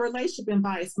me about relationship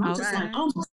advice. And I'm just like,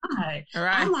 oh my God.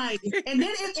 I'm like, and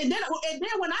then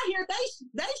when I hear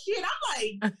they shit,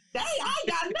 I'm like, I ain't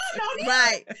got nothing on it.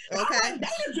 Right. Okay. Like, they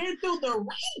have been through the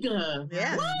ringer.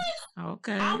 Yeah. What?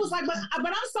 Okay. I was like, but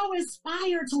I'm so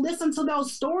inspired to listen to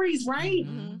those stories, right?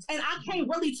 And I can't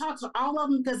really talk to all of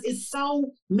them because it's so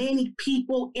many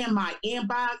people in my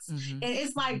inbox, and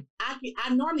it's like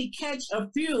I normally catch a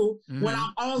few when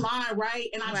I'm online, right?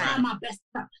 And I try my best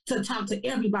to talk to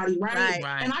everybody, right?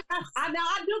 And I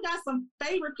do got some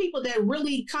favorite people that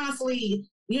really constantly,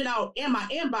 in my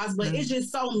inbox, but it's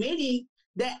just so many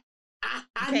that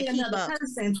I need another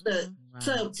person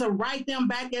to write them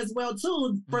back as well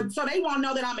too, so they won't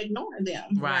know that I'm ignoring them.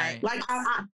 Right. Like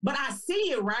but I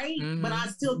see it, right? But I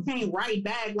still can't write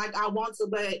back like I want to.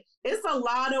 But it's a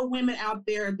lot of women out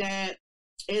there that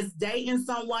is dating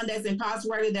someone that's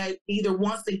incarcerated that either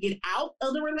wants to get out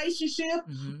of the relationship,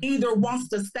 either wants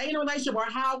to stay in a relationship, or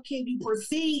how can you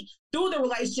proceed through the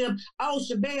relationship? Oh,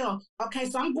 Chevelle, okay,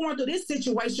 so I'm going through this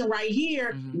situation right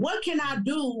here. What can I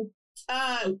do?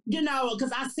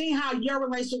 Because I seen how your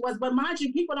relationship was, but mind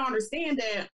you, people don't understand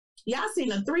that. Y'all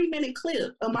seen a 3-minute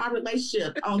clip of my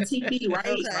relationship on TV,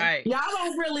 right? Right. Y'all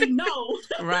don't really know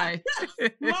right.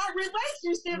 my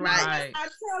relationship. Right. I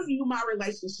tell you my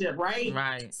relationship, right?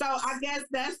 Right. So I guess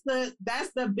that's the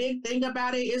big thing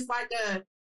about it. It's like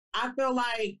I feel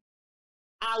like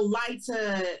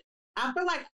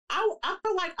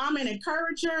I'm an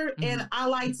encourager, and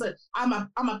I'm a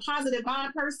positive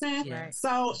mind person. Yes.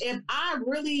 So if I'm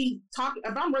really talking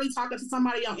to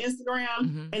somebody on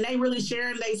Instagram and they really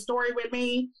sharing their story with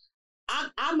me,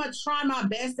 I'm gonna try my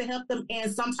best to help them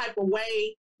in some type of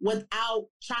way without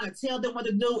trying to tell them what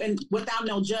to do and without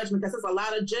no judgment, because there's a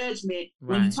lot of judgment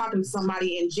when you're talking to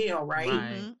somebody in jail,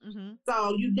 right?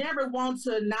 So you never want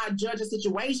to not judge a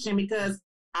situation, because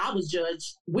I was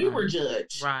judged. We were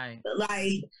judged. Right.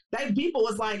 Like, people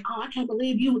was like, oh, I can't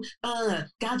believe you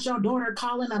got your daughter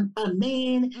calling a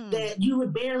man that you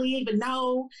would barely even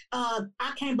know. I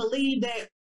can't believe that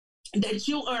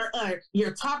you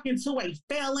you're talking to a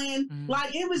felon.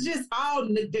 Like, it was just all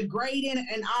degrading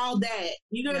and all that.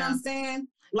 You know what I'm saying?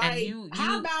 Like,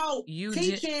 how about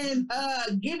teaching,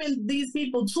 giving these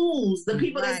people tools, the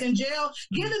people that's in jail,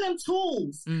 giving them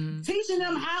tools, teaching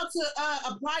them how to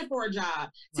apply for a job,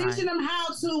 teaching them how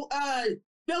to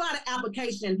fill out an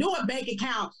application, do a bank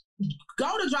account,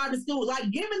 go to driving school, like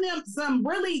giving them some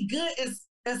really good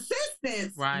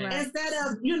assistance instead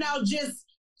of, just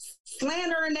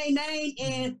slandering their name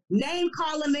and name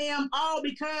calling them all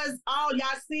because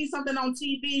y'all see something on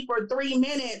TV for 3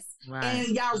 minutes and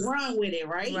y'all run with it,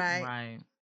 right?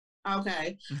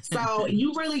 Okay. So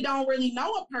you really don't really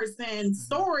know a person's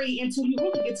story until you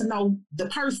really get to know the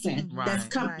person that's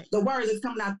the words that's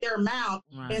coming out their mouth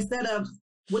instead of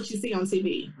what you see on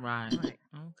TV. Right. Okay.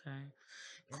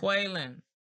 Quaylen.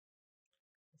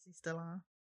 Is he still on?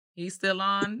 He's still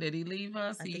on? Did he leave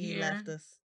us? I think he left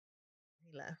us.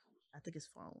 He left. I think his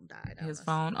phone died. His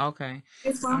phone? Okay.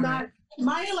 His phone died.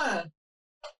 Myla.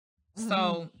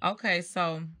 So, okay.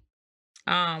 So,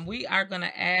 we are going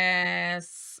to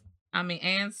answer,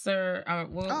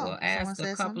 we'll ask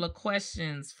a couple of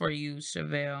questions for you,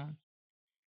 Chevelle.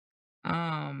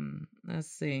 Let's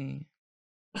see.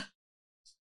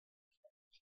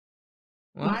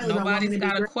 Well, Myla, nobody's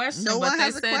got a question, no but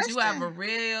they said you have a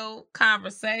real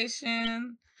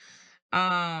conversation.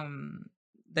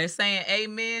 They're saying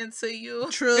amen to you.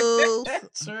 True.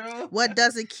 True. What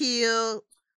doesn't kill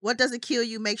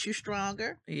you makes you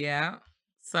stronger. Yeah.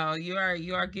 So you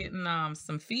are getting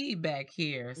some feedback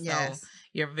here. So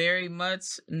you're very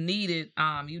much needed.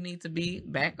 You need to be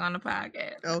back on the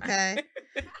podcast. Okay.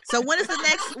 So when is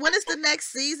the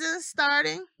next season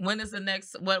starting? When is the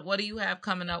next what do you have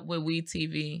coming up with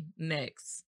WeTV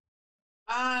next?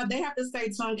 They have to stay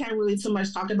tuned. Can't really too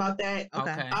much talk about that.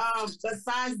 Okay.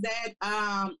 Besides that,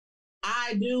 I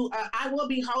will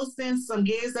be hosting some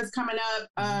gigs that's coming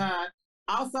up.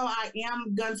 Also, I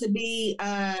am going to be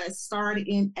starring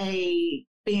in a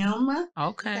film.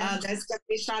 Okay. That's going to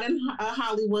be shot in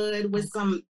Hollywood with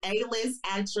some A-list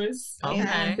actress.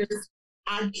 Okay.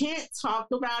 I can't talk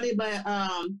about it, but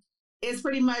it's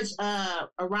pretty much a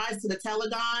rise to the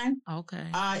Telegon. Okay.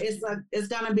 It's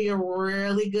gonna be a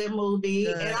really good movie.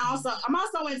 Good. And I'm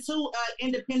also in 2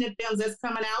 independent films that's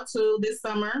coming out too this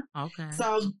summer. Okay.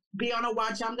 So be on a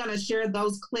watch. I'm gonna share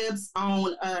those clips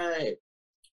on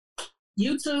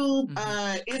YouTube,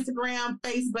 Instagram,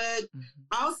 Facebook.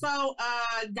 Also,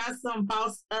 got some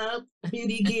Boss Up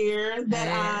beauty gear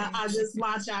that I just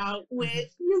launch out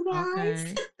with you guys.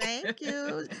 Okay. Thank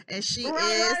you. And she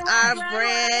is our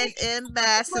brand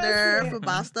ambassador for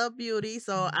Bossed Up Beauty.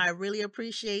 So I really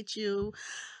appreciate you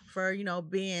for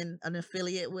being an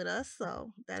affiliate with us.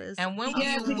 So that is. And when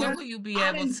will you be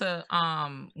able to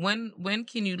when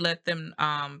can you let them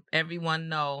everyone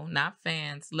know, not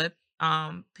fans, let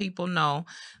people know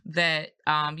that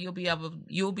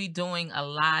you'll be doing a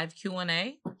live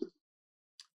Q&A?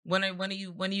 When are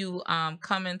you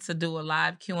coming to do a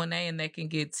live Q&A and they can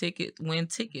win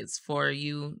tickets for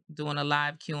you doing a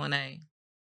live Q&A?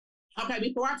 Okay,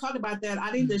 before I talk about that,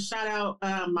 I need to shout out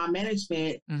my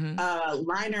management,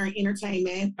 Liner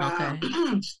Entertainment. Okay.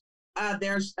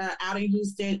 They're out in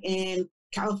Houston in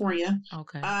California.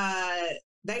 Okay.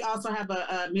 they also have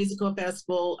a musical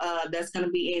festival that's going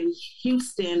to be in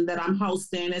Houston that I'm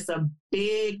hosting. It's a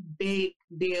big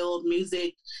deal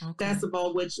music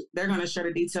festival, which they're going to share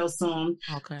the details soon.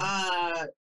 Okay. I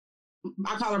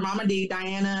call her Mama D.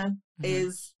 Diana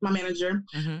is my manager.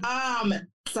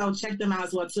 So check them out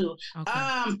as well too. Okay.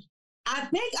 I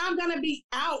think I'm going to be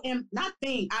out in, I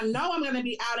know I'm going to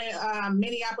be out in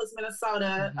Minneapolis,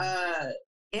 Minnesota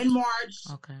in March.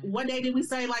 Okay. What day did we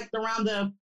say? Like around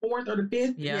the 4th or the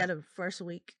 5th? Yeah, the first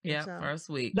week. Yeah, first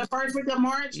week. The first week of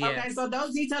March? Yes. Okay, so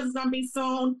those details is going to be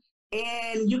soon.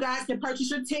 And you guys can purchase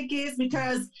your tickets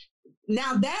because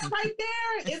now that right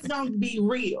there, it's going to be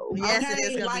real. Yes, okay?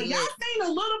 it is like, y'all seen a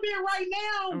little bit right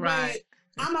now, right. But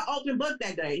I'm an open book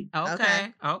that day.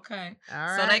 Okay. All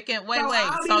right. So they can wait.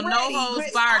 So no holds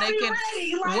barred. They can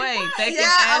wait. They can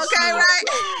ask you.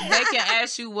 They can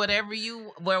ask you whatever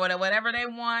they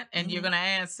want, and you're gonna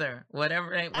answer whatever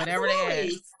they ask.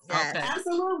 Yes. Okay.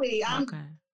 Absolutely.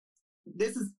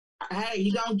 This is. Hey,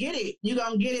 you gonna get it. You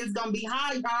gonna get it. It's gonna be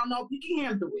high. I don't know if you can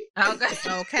handle it.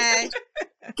 Okay.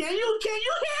 Can you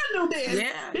handle this?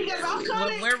 Yeah. Because I'm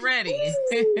coming. We're ready.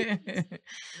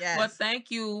 Yes. Well,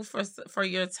 thank you for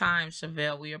your time,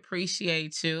 Chevelle. We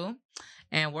appreciate you.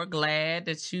 And we're glad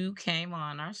that you came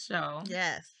on our show.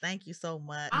 Yes. Thank you so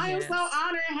much. I am so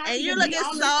honored and happy. And you're looking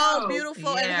so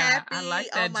beautiful and happy. I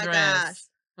like that my dress. Gosh.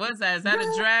 What is that? Is that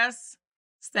a dress?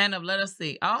 Stand up. Let us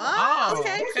see. Okay. Lost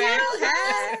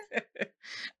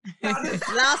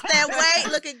that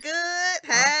weight. Looking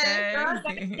good. Hey. Girl, I'm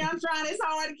trying. It's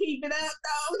hard to keep it up,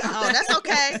 though. Oh, that's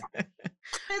okay.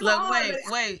 Look, hard,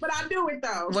 wait. But I do it,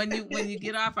 though. When you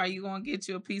get off, are you going to get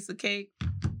you a piece of cake?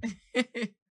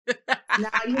 Now,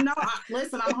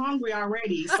 listen, I'm hungry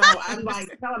already. So I'm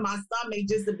like telling my stomach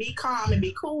just to be calm and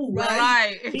be cool,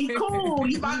 right? Be cool.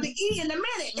 You about to eat in a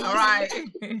minute. All right.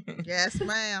 Yes,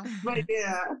 ma'am. But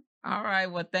yeah. All right.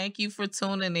 Well, thank you for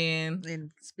tuning in.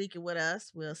 And speaking with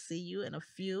us. We'll see you in a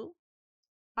few.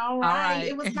 All right.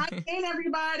 It was nice seeing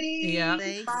everybody. Yeah.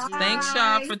 Thanks,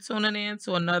 y'all, for tuning in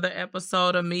to another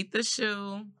episode of Meet the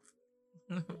Shoe.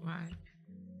 Bye.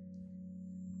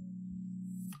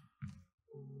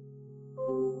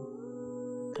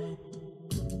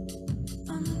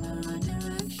 I'm in the right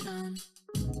direction.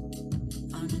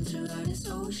 I'm into this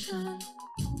ocean.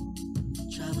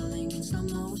 Traveling in slow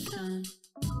motion.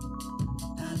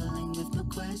 Paddling with no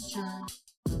question.